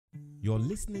You're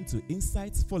listening to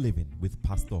Insights for Living with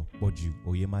Pastor Boju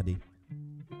Oyemade.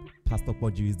 Pastor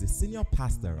Boju is the senior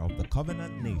pastor of the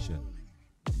Covenant Nation.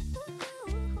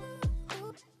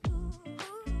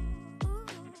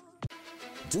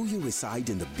 Do you reside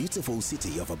in the beautiful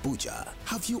city of Abuja?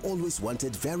 Have you always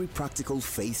wanted very practical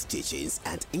faith teachings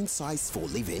and insights for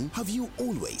living? Have you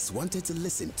always wanted to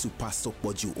listen to Pastor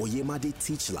Boju Oyemade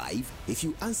teach live? If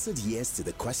you answered yes to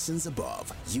the questions above,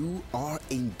 you are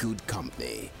in good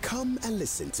company. Come and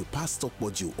listen to Pastor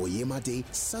Boju Oyemade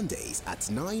Sundays at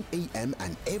 9 a.m.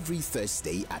 and every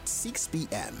Thursday at 6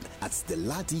 p.m. at the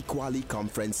Ladi Kwali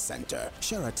Conference Center,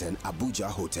 Sheraton Abuja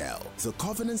Hotel. The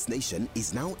Covenant Nation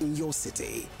is now in your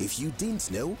city. If you didn't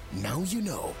know, now you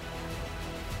know.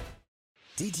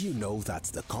 Did you know that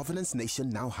the Covenant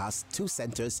Nation now has 2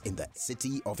 centers in the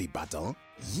city of Ibadan?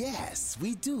 Yes,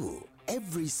 we do.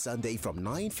 Every Sunday from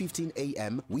 9:15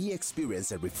 a.m., we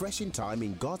experience a refreshing time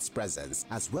in God's presence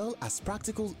as well as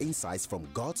practical insights from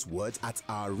God's Word at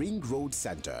our Ring Road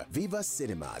Center, Viva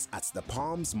Cinemas at the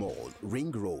Palms Mall,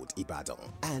 Ring Road, Ibadan,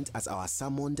 and at our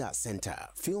Samonda Center,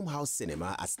 Film House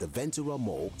Cinema at the Ventura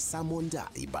Mall, Samonda,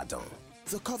 Ibadan.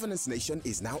 The Covenant Nation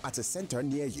is now at a center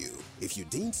near you. If you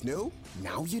didn't know,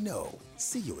 now you know.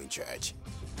 See you in church.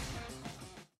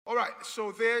 All right,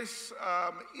 so this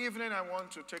evening I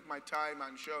want to take my time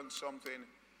and share on something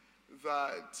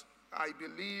that I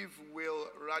believe will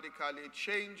radically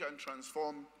change and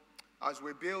transform as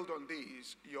we build on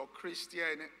this, your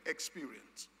Christian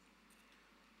experience.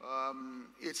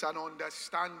 It's an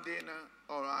understanding,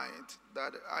 all right,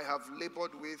 that I have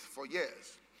labored with for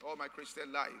years, all my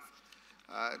Christian life.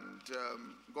 And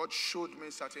God showed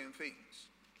me certain things.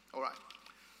 All right.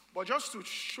 But just to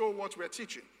show what we're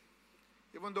teaching,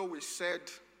 even though we said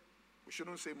we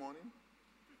shouldn't say morning,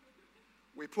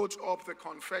 we put up the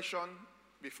confession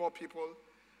before people,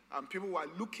 and people were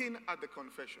looking at the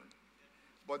confession,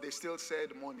 but they still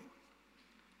said morning.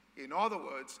 In other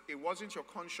words, it wasn't your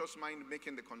conscious mind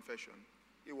making the confession,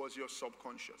 it was your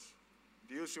subconscious.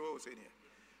 Do you see what we're saying here?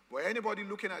 Where anybody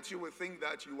looking at you will think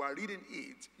that you are reading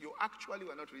it. You actually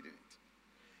were not reading it.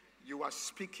 You are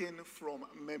speaking from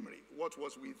memory, what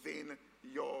was within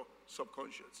your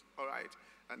subconscious, all right?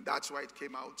 And that's why it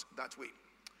came out that way.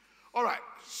 All right,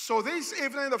 so this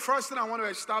evening, the first thing I want to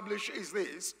establish is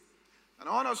this, and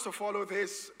I want us to follow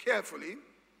this carefully.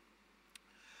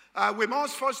 We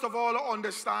must first of all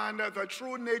understand the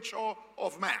true nature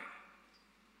of man,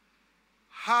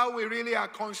 how we really are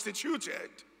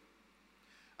constituted.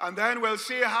 And then we'll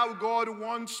see how God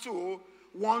wants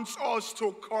us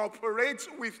to cooperate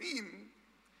with him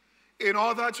in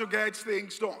order to get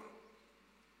things done.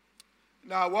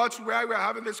 Now, where we're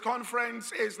having this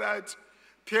conference is that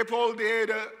people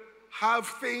did have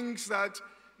things that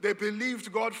they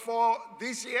believed God for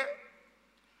this year,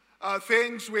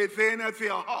 things within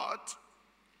their heart.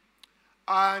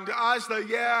 And as the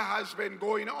year has been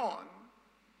going on,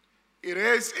 it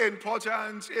is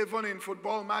important, even in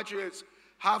football matches,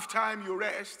 halftime you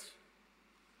rest,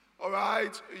 all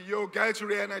right? You get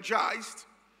re-energized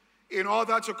in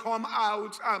order to come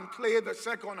out and play the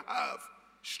second half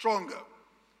stronger.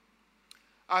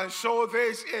 And so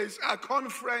this is a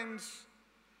conference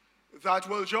that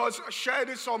will just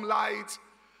shed some light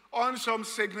on some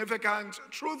significant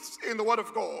truths in the Word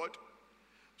of God,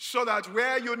 so that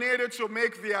where you needed to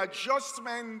make the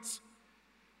adjustments,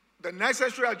 the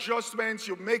necessary adjustments,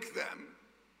 you make them.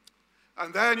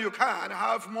 And then you can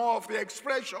have more of the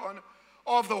expression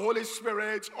of the Holy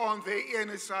Spirit on the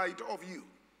inside of you.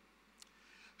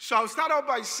 So I'll start out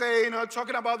by saying,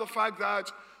 talking about the fact that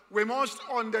we must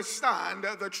understand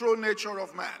the true nature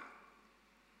of man.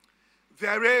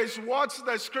 There is what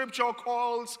the scripture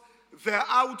calls the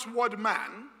outward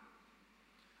man,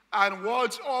 and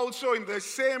what also in the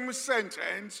same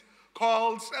sentence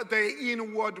calls the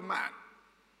inward man.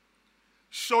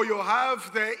 So you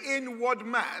have the inward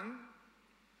man,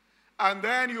 and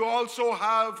then you also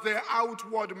have the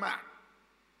outward man.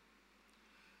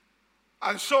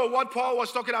 And so what Paul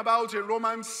was talking about in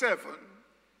Romans 7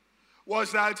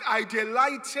 was that I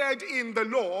delighted in the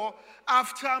law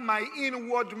after my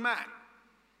inward man.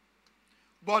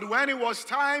 But when it was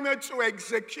time to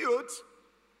execute,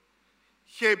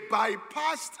 he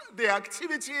bypassed the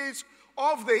activities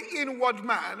of the inward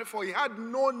man, for he had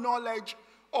no knowledge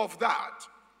of that,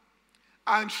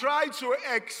 and tried to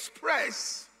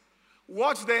express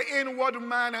what the inward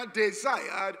man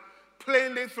desired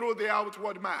plainly through the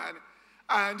outward man,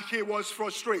 and he was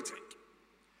frustrated.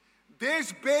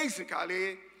 This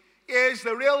basically is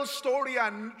the real story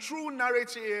and true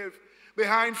narrative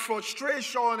behind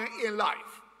frustration in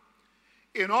life.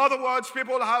 In other words,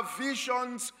 people have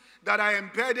visions that are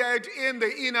embedded in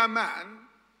the inner man.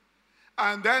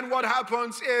 And then what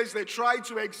happens is they try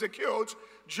to execute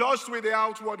just with the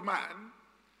outward man.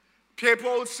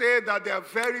 People say that they are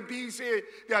very busy,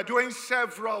 they are doing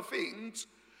several things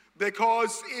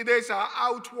because it is our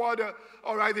outward,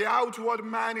 all right, the outward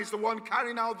man is the one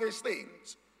carrying out these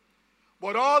things.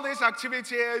 But all these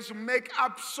activities make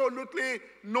absolutely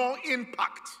no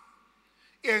impact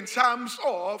in terms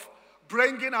of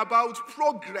bringing about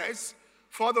progress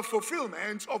for the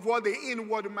fulfillment of what the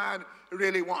inward man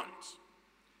really wants.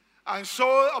 And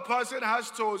so a person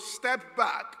has to step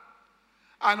back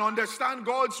and understand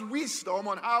God's wisdom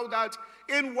on how that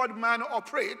inward man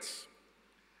operates.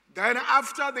 Then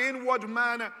after the inward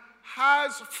man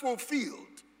has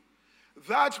fulfilled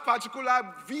that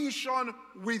particular vision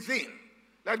within,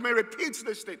 let me repeat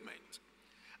the statement.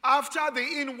 After the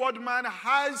inward man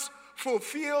has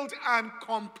fulfilled and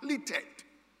completed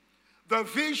the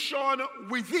vision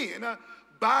within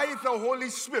by the Holy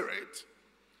Spirit,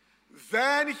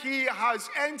 then he has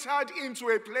entered into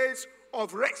a place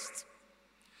of rest.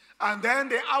 And then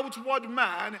the outward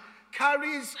man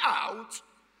carries out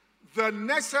the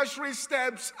necessary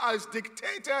steps as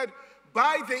dictated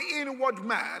by the inward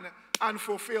man and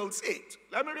fulfills it.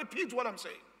 Let me repeat what I'm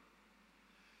saying.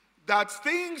 That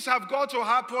things have got to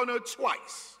happen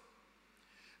twice.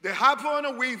 They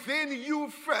happen within you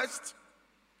first,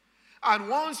 and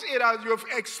once you've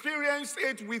experienced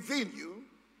it within you,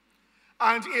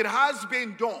 and it has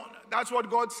been done. That's what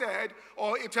God said,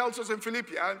 or it tells us in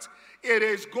Philippians. It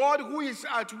is God who is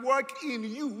at work in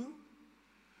you,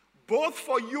 both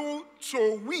for you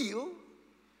to will,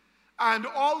 and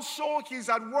also he's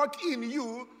at work in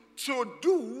you to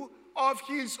do of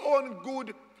his own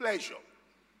good pleasure.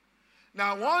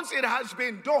 Now, once it has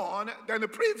been done, then the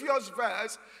previous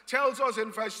verse tells us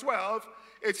in verse 12,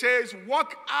 it says,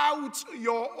 work out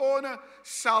your own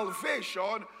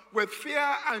salvation with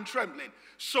fear and trembling.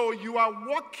 So you are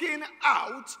working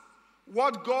out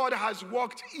what God has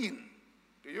worked in.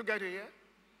 Do you get it here?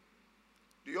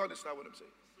 Do you understand what I'm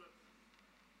saying?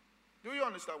 Do you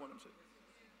understand what I'm saying?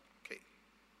 Okay.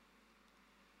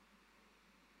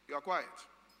 You are quiet.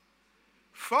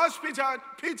 First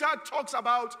Peter talks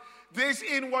about this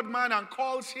inward man and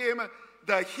calls him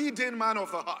the hidden man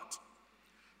of the heart.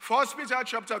 First Peter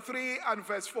chapter 3 and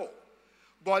verse 4.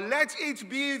 But let it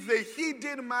be the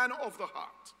hidden man of the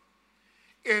heart,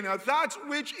 in that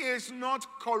which is not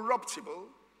corruptible,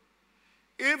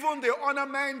 even the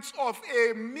ornaments of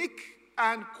a meek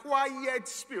and quiet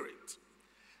spirit.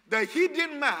 The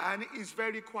hidden man is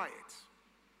very quiet.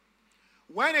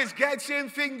 When it's getting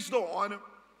things done,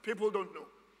 people don't know.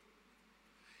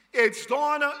 It's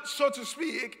done, so to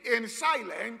speak, in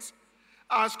silence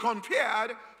as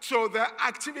compared to the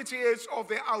activities of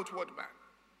the outward man.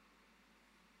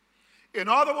 In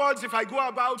other words, if I go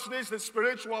about this the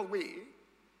spiritual way,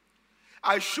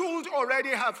 I should already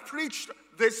have preached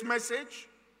this message.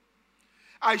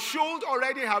 I should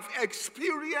already have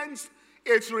experienced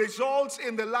its results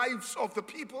in the lives of the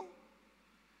people.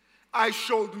 I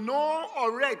should know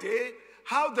already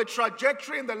how the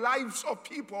trajectory in the lives of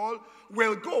people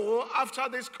will go after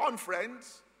this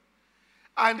conference.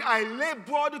 And I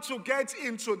labored to get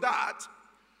into that.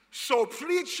 So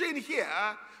preaching here,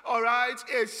 all right,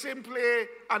 is simply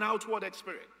an outward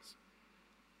experience.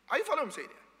 Are you following what I'm saying?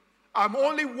 I'm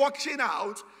only working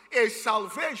out a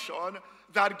salvation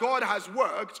that God has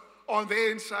worked on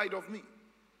the inside of me.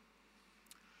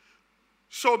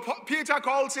 So Peter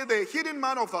calls it the hidden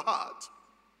man of the heart.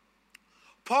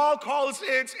 Paul calls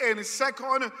it in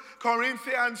 2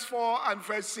 Corinthians 4 and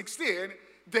verse 16,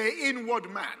 the inward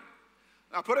man.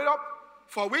 Now put it up.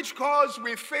 For which cause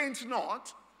we faint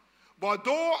not, but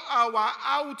though our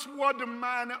outward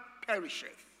man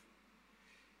perisheth,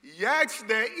 yet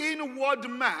the inward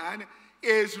man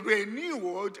is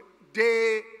renewed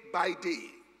day by day.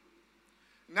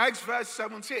 Next verse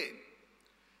 17.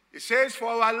 It says, for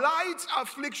our light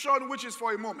affliction, which is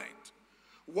for a moment,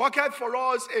 worketh for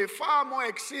us a far more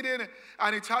exceeding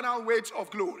and eternal weight of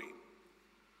glory.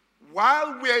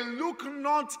 While we look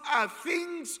not at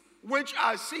things which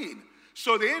are seen.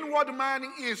 So the inward man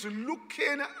is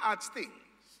looking at things,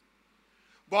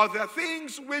 but the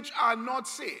things which are not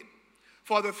seen.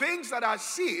 For the things that are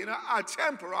seen are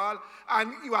temporal,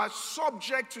 and you are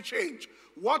subject to change.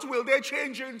 What will they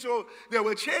change into? They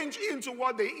will change into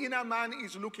what the inner man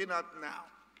is looking at now.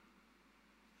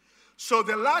 So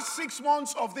the last 6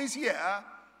 months of this year,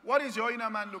 what is your inner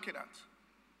man looking at?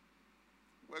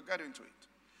 We'll get into it.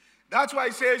 That's why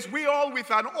it says, we all with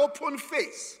an open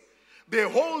face,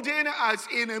 beholding as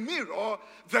in a mirror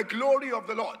the glory of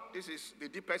the Lord. This is the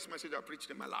deepest message I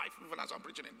preached in my life, even as I'm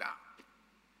preaching it now.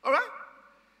 All right?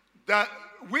 That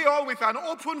we all with an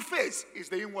open face is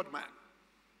the inward man.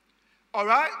 All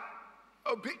right?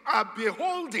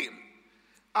 Beholding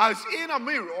as in a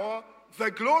mirror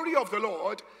the glory of the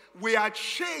Lord, we are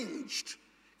changed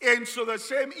into the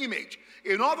same image.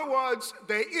 In other words,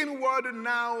 the inward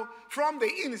now, from the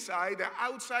inside, the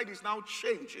outside is now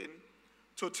changing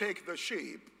to take the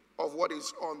shape of what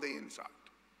is on the inside.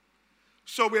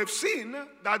 So we have seen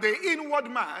that the inward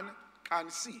man can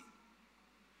see.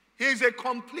 He is a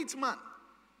complete man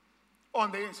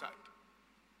on the inside.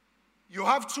 You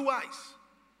have two eyes,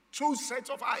 two sets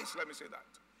of eyes, let me say that.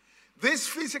 This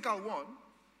physical one,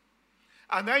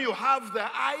 and then you have the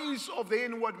eyes of the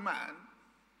inward man,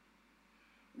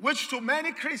 which to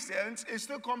many Christians is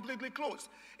still completely closed.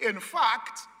 In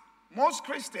fact, most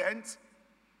Christians,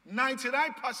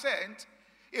 99%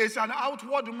 is an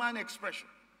outward man expression.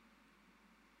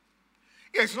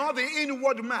 It's not the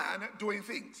inward man doing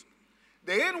things.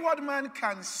 The inward man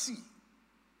can see.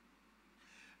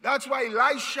 That's why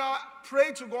Elisha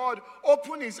prayed to God,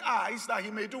 open his eyes that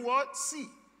he may do what? See.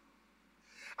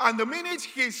 And the minute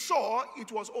he saw,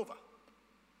 it was over.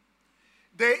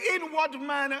 The inward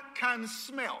man can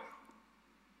smell.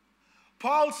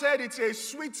 Paul said it's a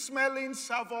sweet-smelling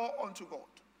savor unto God.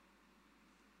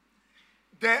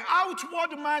 The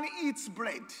outward man eats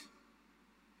bread.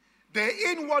 The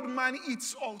inward man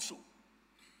eats also.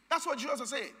 That's what Jesus is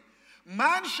saying.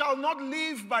 Man shall not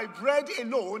live by bread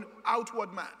alone,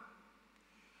 outward man,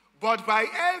 but by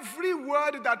every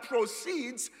word that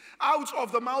proceeds out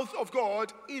of the mouth of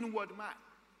God, inward man.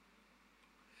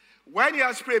 When he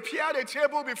has prepared a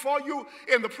table before you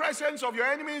in the presence of your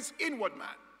enemies, inward man.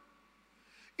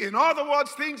 In other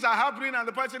words, things are happening and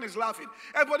the person is laughing.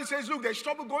 Everybody says, look, there's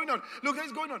trouble going on. Look,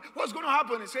 there's going on. What's going to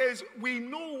happen? It says, we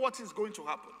know what is going to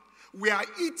happen. We are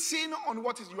eating on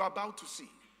what you are about to see.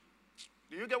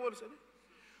 Do you get what I'm saying?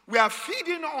 We are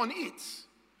feeding on it.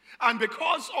 And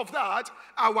because of that,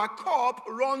 our cup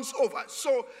runs over.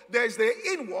 So there's the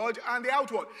inward and the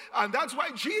outward. And that's why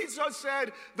Jesus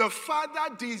said the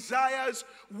Father desires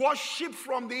worship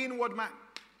from the inward man.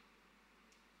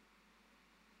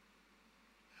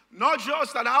 Not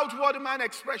just an outward man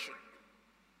expression,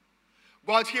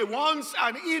 but he wants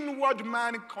an inward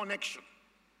man connection.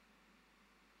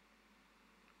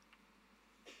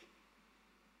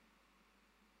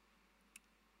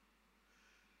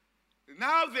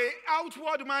 Now the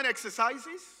outward man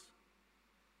exercises.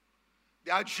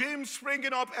 There are gyms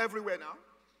springing up everywhere now.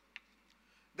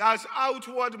 That's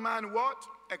outward man what?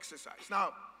 Exercise.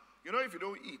 Now, you know, if you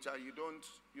don't eat and you don't,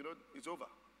 it's over.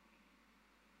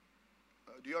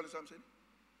 Do you understand what I'm saying?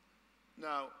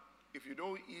 Now, if you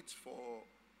don't eat for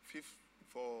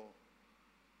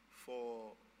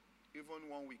even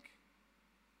 1 week,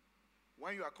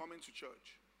 when you are coming to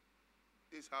church,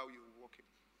 this is how you walk in.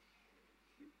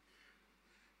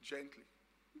 Gently.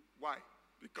 Why?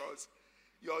 Because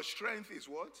your strength is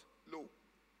what? Low.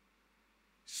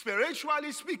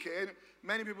 Spiritually speaking,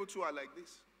 many people too are like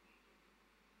this.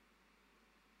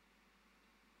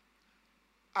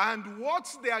 And what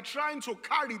they are trying to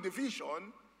carry the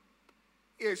vision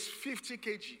is 50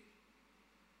 kg.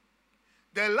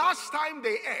 The last time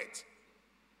they ate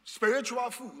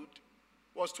spiritual food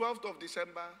was 12th of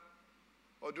December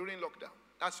or during lockdown.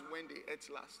 That's when they ate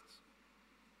last.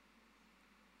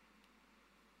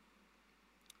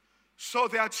 So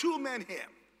there are two men here,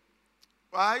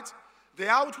 right? The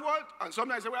outward, and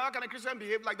sometimes say, well, how can a Christian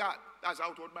behave like that? That's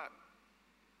outward man.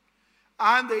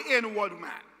 And the inward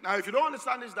man. Now, if you don't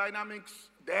understand these dynamics,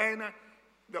 then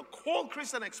the whole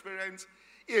Christian experience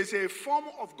is a form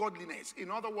of godliness.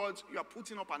 In other words, you are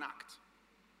putting up an act.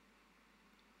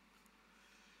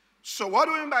 So what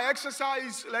do we mean by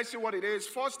exercise? Let's see what it is.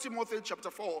 1 Timothy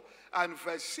chapter 4 and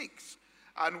verse 6.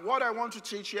 And what I want to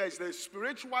teach here is the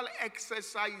spiritual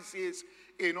exercises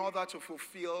in order to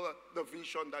fulfill the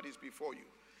vision that is before you,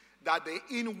 that the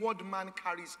inward man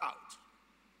carries out.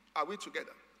 Are we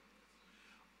together?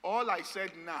 All I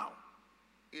said now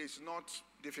is not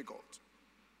difficult.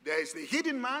 There is the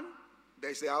hidden man,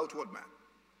 there is the outward man.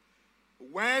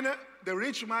 When the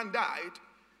rich man died,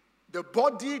 the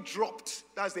body dropped.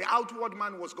 That's the outward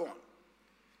man was gone.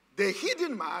 The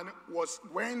hidden man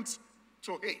went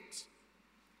to Hades.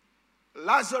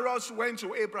 Lazarus went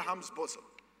to Abraham's bosom.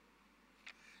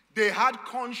 They had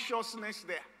consciousness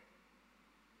there.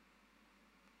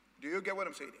 Do you get what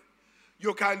I'm saying?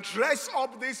 You can dress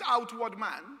up this outward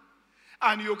man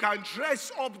and you can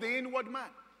dress up the inward man.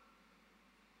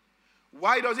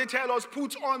 Why does it tell us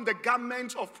put on the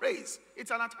garment of praise?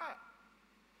 It's an attire.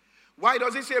 Why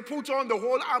does it say put on the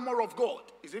whole armor of God?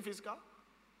 Is it physical?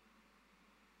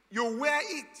 You wear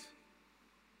it.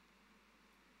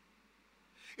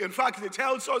 In fact, it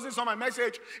tells us this on my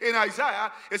message in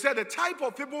Isaiah. It said the type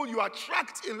of people you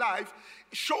attract in life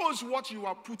shows what you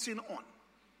are putting on.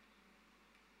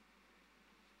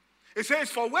 It says,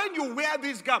 for when you wear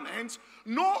these garments,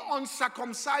 no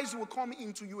uncircumcised will come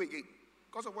into you again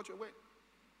because of what you're wearing.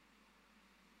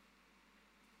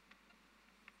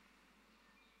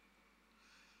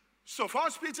 So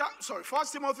 1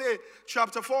 Timothy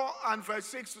chapter 4 and verse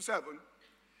 6 to 7.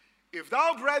 If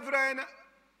thou brethren,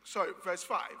 verse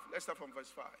 5. Let's start from verse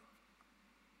 5.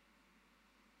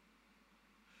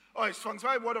 Oh, it's from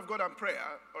 5, word of God and prayer.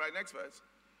 All right, next verse.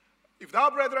 If thou,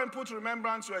 brethren, put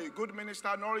remembrance, you are a good minister,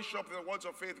 nourish up the words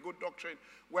of faith, good doctrine,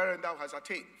 wherein thou hast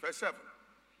attained. Verse 7.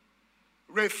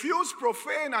 Refuse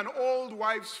profane and old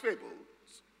wives'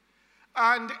 fables,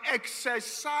 and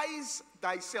exercise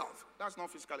thyself. That's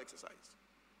not physical exercise.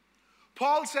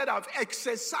 Paul said, I've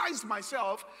exercised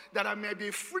myself that I may be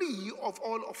free of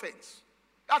all offense.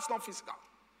 That's not physical.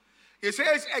 He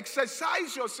says,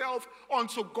 exercise yourself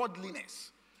unto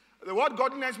godliness. The word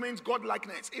godliness means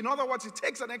godlikeness. In other words, it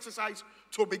takes an exercise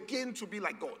to begin to be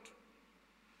like God.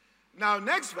 Now,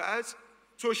 next verse,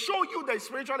 to show you the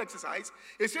spiritual exercise,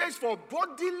 it says, for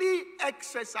bodily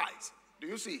exercise. Do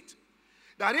you see it?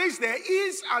 That is, there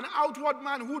is an outward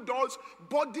man who does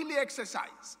bodily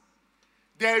exercise.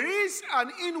 There is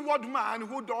an inward man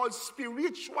who does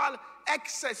spiritual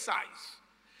exercise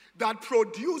that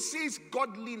produces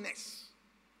godliness,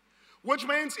 which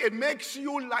means it makes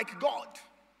you like God.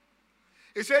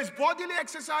 It says, bodily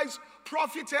exercise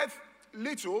profiteth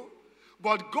little,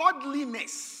 but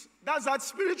godliness, that's that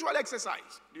spiritual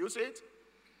exercise. Do you see it?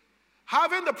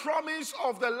 Having the promise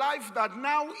of the life that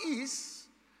now is,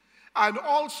 and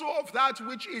also of that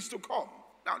which is to come.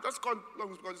 Now, just because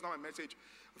it's not my message.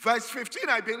 Verse 15,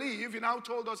 I believe, he now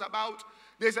told us about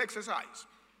this exercise.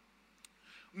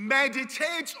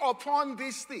 Meditate upon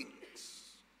these things.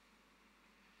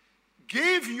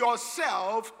 Give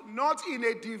yourself not in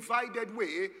a divided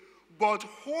way, but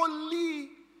wholly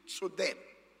to them.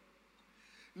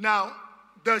 Now,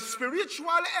 the spiritual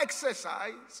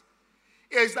exercise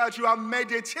is that you are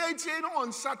meditating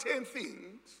on certain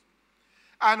things,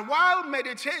 and while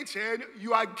meditating,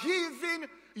 you are giving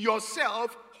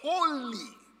yourself wholly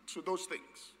to those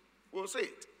things. We'll say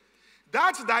it.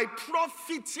 That thy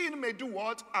profiting may do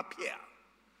what? Appear.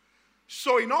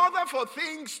 So in order for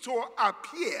things to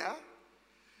appear,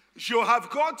 you have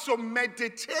got to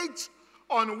meditate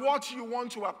on what you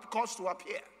want to cause to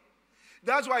appear.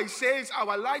 That's why it says,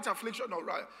 our light affliction,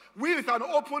 with an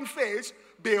open face,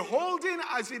 beholding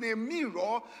as in a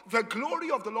mirror the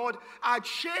glory of the Lord, are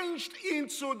changed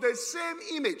into the same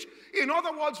image. In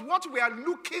other words, what we are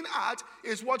looking at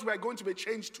is what we are going to be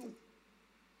changed to.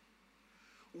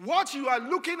 What you are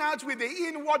looking at with the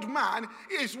inward man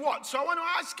is what? So I want to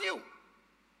ask you,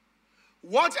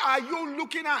 what are you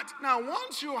looking at? Now,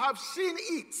 once you have seen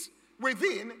it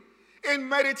within, in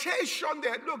meditation,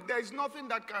 there is nothing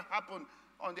that can happen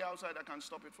on the outside that can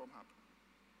stop it from happening.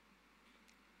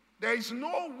 There is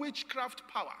no witchcraft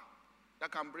power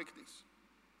that can break this.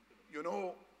 You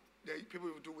know, people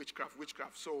who do witchcraft.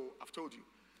 So I've told you,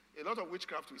 a lot of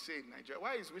witchcraft we say in Nigeria.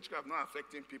 Why is witchcraft not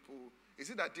affecting people?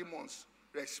 Is it that demons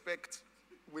respect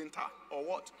winter or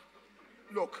what?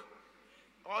 Look,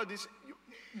 all this,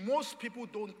 most people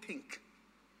don't think.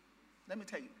 Let me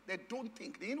tell you, they don't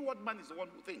think. The inward man is the one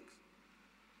who thinks.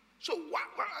 So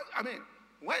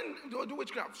when they do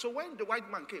witchcraft, so when the white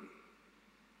man came,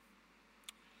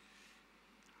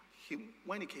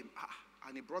 when he came,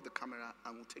 and he brought the camera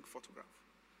and will take photograph.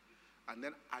 And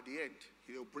then at the end,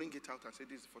 he'll bring it out and say,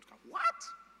 this is the photograph. What?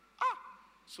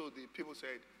 So the people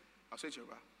said, I'll say to you,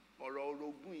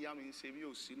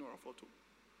 photo.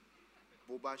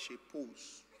 Boba she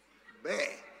pose.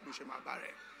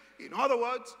 In other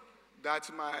words, that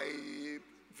my,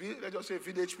 let's just say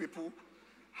village people,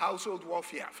 household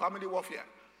warfare, family warfare,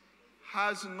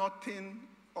 has nothing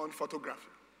on photography.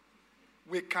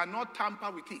 We cannot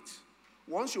tamper with it.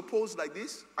 Once you pose like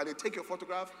this and they take your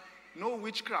photograph, no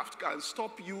witchcraft can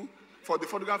stop you for the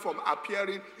photograph from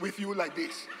appearing with you like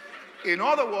this. In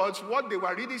other words, what they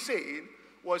were really saying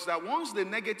was that once the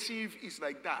negative is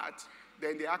like that,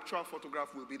 then the actual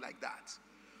photograph will be like that.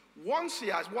 Once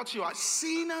what you are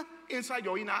seeing inside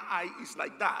your inner eye is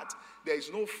like that, there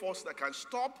is no force that can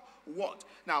stop what?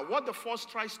 Now, what the force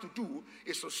tries to do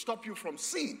is to stop you from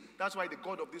seeing. That's why the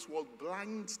God of this world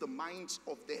blinds the minds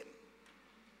of them.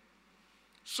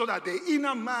 So that the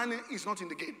inner man is not in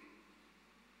the game.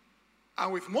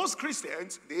 And with most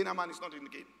Christians, the inner man is not in the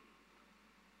game.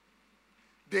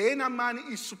 The inner man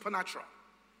is supernatural.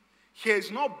 He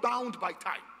is not bound by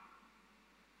time.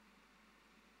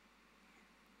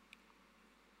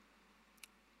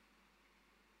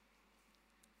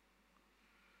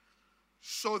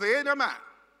 So the inner man.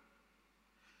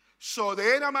 So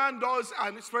the inner man does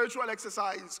a spiritual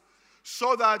exercise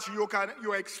so that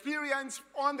you experience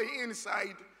on the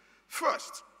inside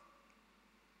first,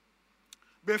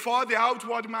 before the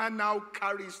outward man now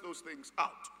carries those things out.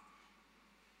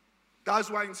 That's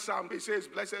why in Psalm it says,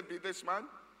 blessed be this man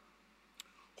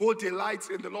who delights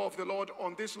in the law of the Lord.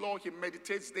 On this law he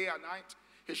meditates day and night.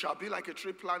 He shall be like a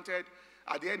tree planted.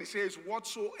 At the end he says,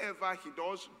 whatsoever he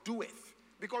does, doeth.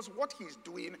 Because what he's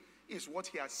doing is what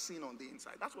he has seen on the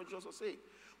inside. That's what Jesus was saying.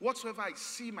 Whatsoever I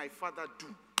see my Father do,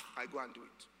 I go and do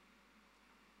it.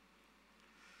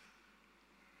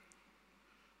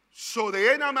 So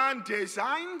the inner man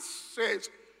designs,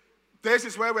 says, this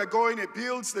is where we're going. He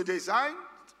builds the design,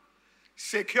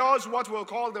 secures what we'll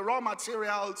call the raw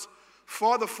materials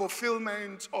for the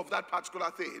fulfillment of that particular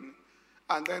thing,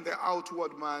 and then the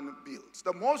outward man builds.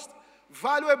 The most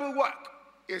valuable work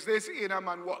is this inner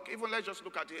man work. Even let's just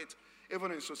look at it,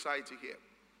 even in society here.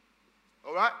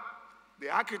 All right? The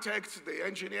architects, the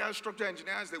engineers, structural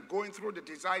engineers, they're going through the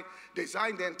design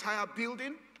the entire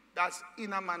building. That's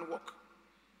inner man work.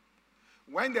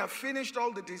 When they have finished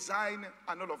all the design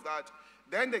and all of that,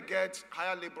 then they get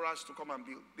hire laborers to come and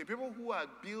build. The people who are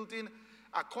building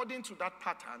according to that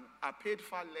pattern are paid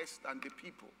far less than the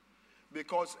people,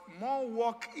 because more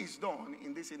work is done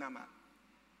in this inner man.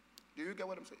 Do you get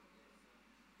what I'm saying?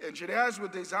 Engineers will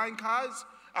design cars,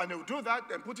 and they'll do that,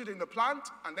 then put it in the plant,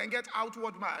 and then get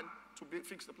outward man to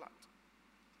fix the plant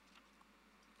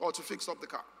or to fix up the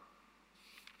car.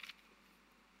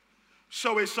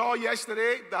 So we saw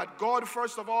yesterday that God,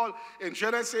 first of all, in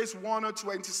Genesis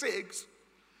 1:26,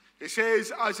 he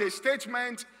says, as a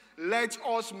statement, let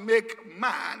us make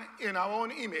man in our own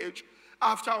image,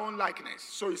 after our own likeness.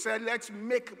 So he said, let's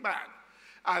make man.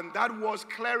 And that was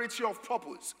clarity of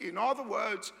purpose. In other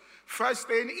words, first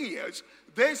thing is,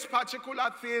 this particular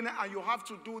thing, and you have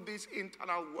to do this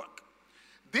internal work.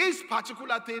 This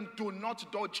particular thing, do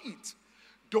not dodge it.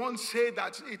 Don't say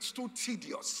that it's too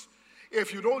tedious.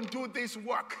 If you don't do this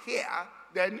work here,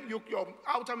 then your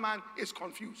outer man is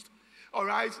confused. All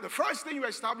right? The first thing you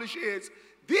establish is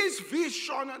this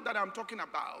vision that I'm talking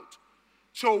about.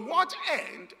 To what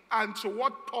end and to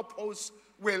what purpose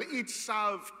will it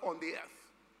serve on the earth?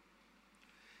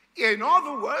 In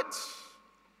other words,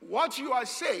 what you are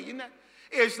saying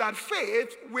is that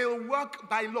faith will work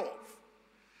by love.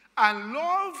 And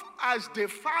love, as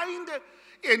defined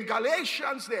in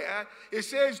Galatians there, it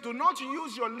says, do not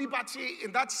use your liberty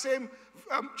in that same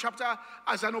chapter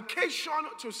as an occasion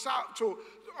to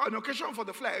an occasion for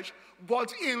the flesh,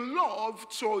 but in love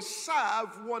to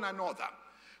serve one another.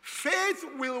 Faith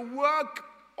will work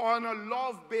on a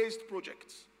love-based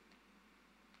project.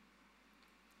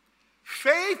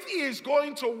 Faith is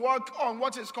going to work on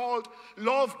what is called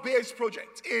love-based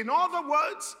project. In other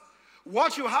words,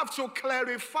 what you have to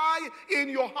clarify in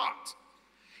your heart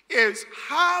is,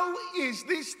 how is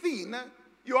this thing,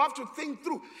 you have to think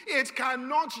through. It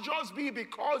cannot just be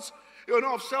because,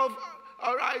 of self,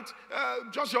 all right,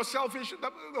 just your selfish.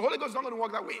 The Holy Ghost is not going to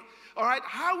work that way. All right,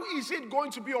 how is it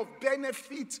going to be of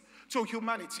benefit to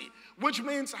humanity? Which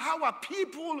means, how are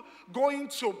people going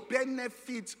to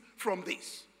benefit from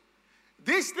this?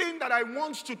 This thing that I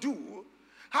want to do,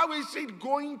 how is it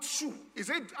going to? Is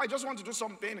it, I just want to do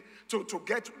something to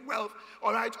get wealth,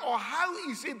 all right? Or how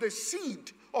is it the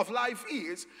seed of life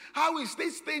is? How is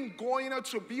this thing going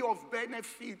to be of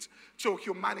benefit to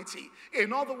humanity?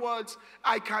 In other words,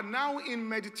 I can now in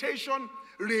meditation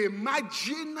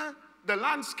reimagine the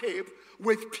landscape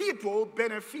with people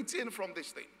benefiting from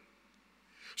this thing.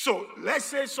 So let's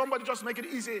say somebody, just make it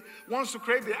easy, wants to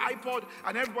create the iPod,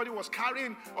 and everybody was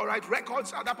carrying, all right,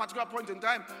 records at that particular point in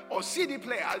time, or CD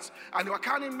players, and they were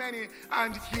carrying many,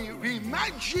 and he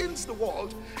reimagines the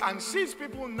world and sees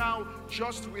people now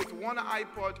just with one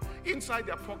iPod inside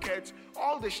their pockets.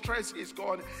 All the stress is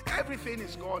gone, everything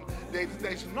is gone.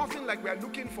 There's nothing like we're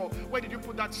looking for. Where did you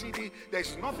put that CD?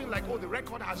 There's nothing like, oh, the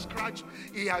record has scratched.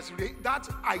 That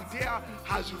idea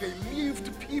has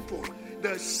relieved people.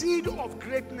 The seed of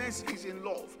greatness is in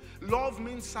love. Love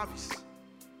means service.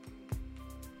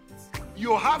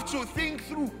 You have to think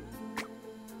through.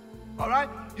 All right?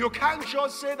 You can't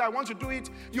just say that I want to do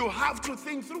it. You have to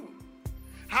think through.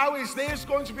 How is this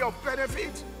going to be of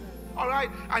benefit? All right?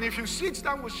 And if you sit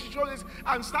down with this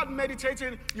and start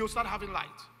meditating, you'll start having light.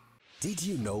 Did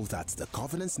you know that the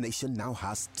Covenant Nation now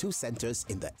has 2 centers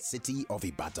in the city of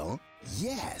Ibadan?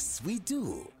 Yes, we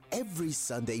do. Every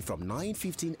Sunday from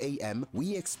 9:15 a.m.,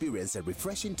 we experience a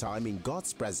refreshing time in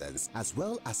God's presence as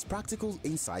well as practical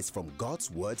insights from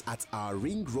God's Word at our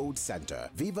Ring Road Center,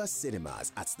 Viva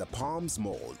Cinemas at the Palms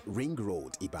Mall, Ring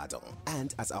Road, Ibadan,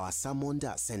 and at our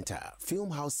Samonda Center,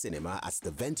 Film House Cinema at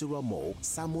the Ventura Mall,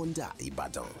 Samonda,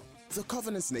 Ibadan. The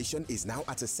Covenant Nation is now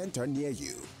at a center near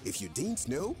you. If you didn't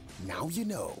know, now you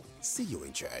know. See you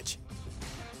in church.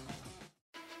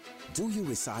 Do you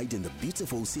reside in the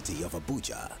beautiful city of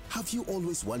Abuja? Have you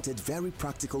always wanted very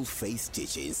practical faith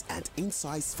teachings and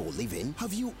insights for living?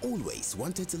 Have you always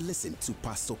wanted to listen to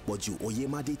Pastor Boju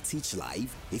Oyemade teach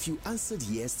live? If you answered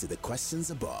yes to the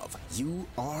questions above, you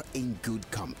are in good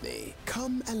company.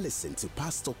 Come and listen to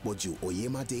Pastor Boju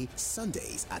Oyemade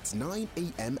Sundays at 9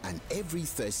 a.m. and every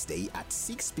Thursday at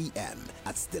 6 p.m.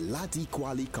 at the Ladi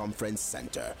Kwali Conference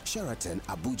Center, Sheraton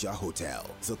Abuja Hotel.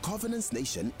 The Covenant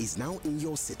Nation is now in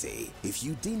your city. If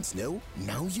you didn't know,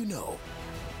 now you know.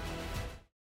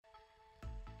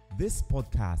 This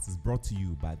podcast is brought to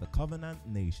you by the Covenant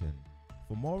Nation.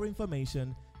 For more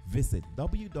information, visit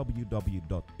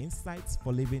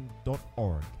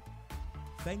www.insightsforliving.org.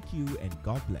 Thank you and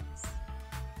God bless.